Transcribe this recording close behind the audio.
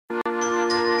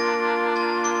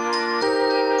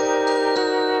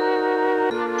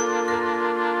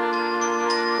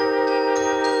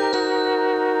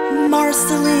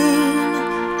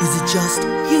Just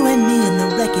you and me in the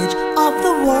wreckage of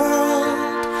the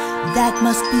world. That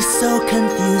must be so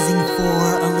confusing for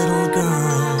a little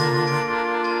girl.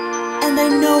 And I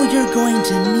know you're going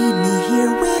to need me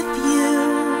here with you,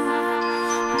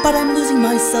 but I'm losing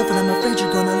myself and I'm afraid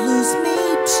you're gonna lose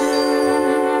me too.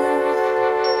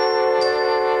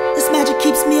 This magic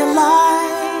keeps me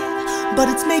alive, but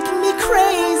it's making me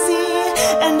crazy,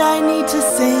 and I need to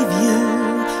save you.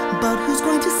 But who's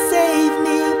going to save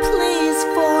me? Please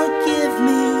forgive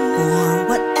me for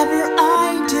whatever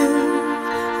I do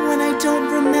when I don't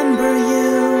remember you.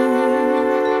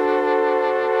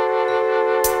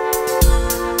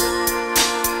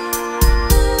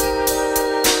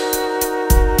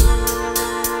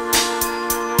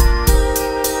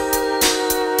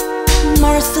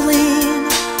 Marceline,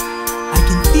 I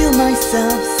can feel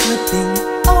myself slipping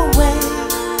away.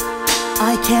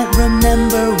 I can't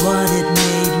remember what it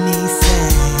made me say,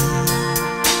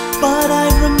 but I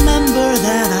remember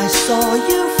that I saw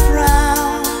you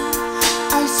frown.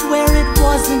 I swear it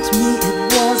wasn't me.